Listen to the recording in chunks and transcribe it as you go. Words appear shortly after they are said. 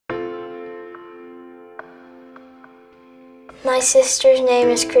My sister's name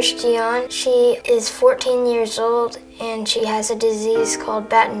is Christiane. She is 14 years old and she has a disease called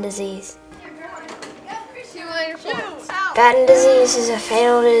Batten disease. Batten disease is a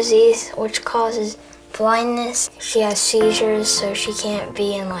fatal disease which causes blindness. She has seizures, so she can't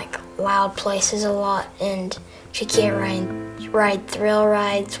be in loud places a lot, and she can't ride thrill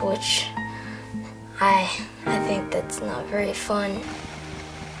rides, which I think that's not very fun.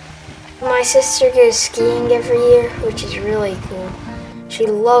 My sister goes skiing every year, which is really cool. She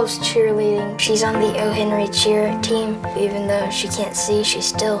loves cheerleading. She's on the O. Henry cheer team. Even though she can't see, she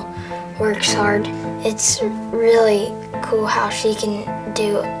still works hard. It's really cool how she can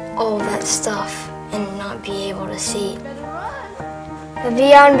do all that stuff and not be able to see. The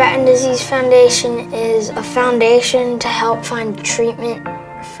Beyond Batten Disease Foundation is a foundation to help find treatment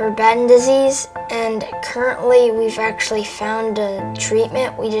for Batten disease, and currently we've actually found a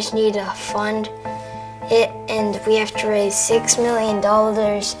treatment. We just need to fund it, and we have to raise $6 million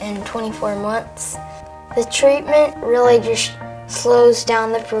in 24 months. The treatment really just slows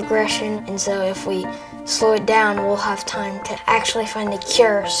down the progression, and so if we slow it down, we'll have time to actually find a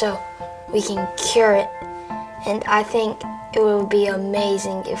cure so we can cure it. And I think it will be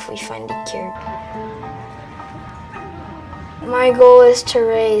amazing if we find a cure. My goal is to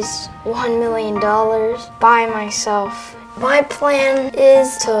raise $1 million by myself. My plan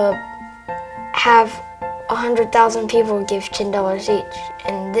is to have 100,000 people give $10 each,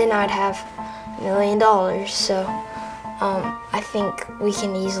 and then I'd have $1 million. So I think we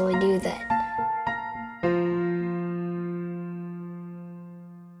can easily do that.